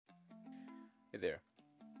there,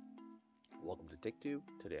 welcome to TechTube.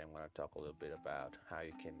 Today I'm going to talk a little bit about how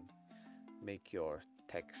you can make your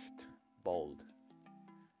text bold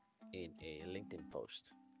in a LinkedIn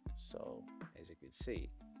post. So as you can see,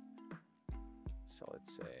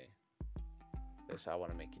 let's say this, I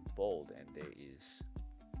want to make it bold, and there is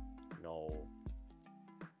no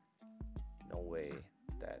way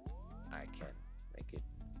that I can make it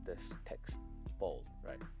this text bold,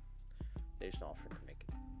 right? There's no option to make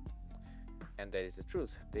it, and that is the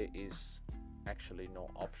truth. There is actually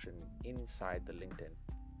no option inside the LinkedIn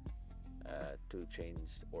to change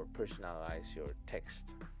or personalize your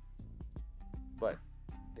text, but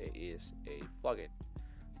there is a plugin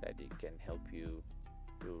that it can help you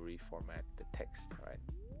to reformat the text, right?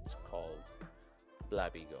 It's called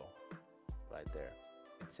Blabigo, right there.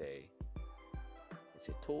 It's a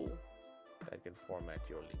tool that can format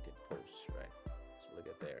your LinkedIn posts, right? So look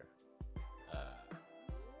at there,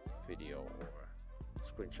 video or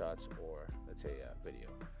screenshots, or let's say a video,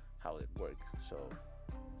 how it works. So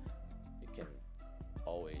you can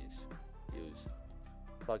always use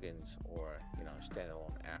plugins or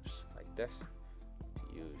standalone apps like this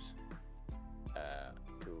to use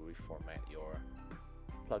to reformat your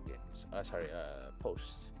plugins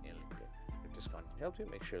posts in LinkedIn. If this content helped you,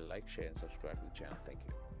 make sure to like, share, and subscribe to the channel. Thank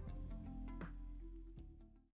you.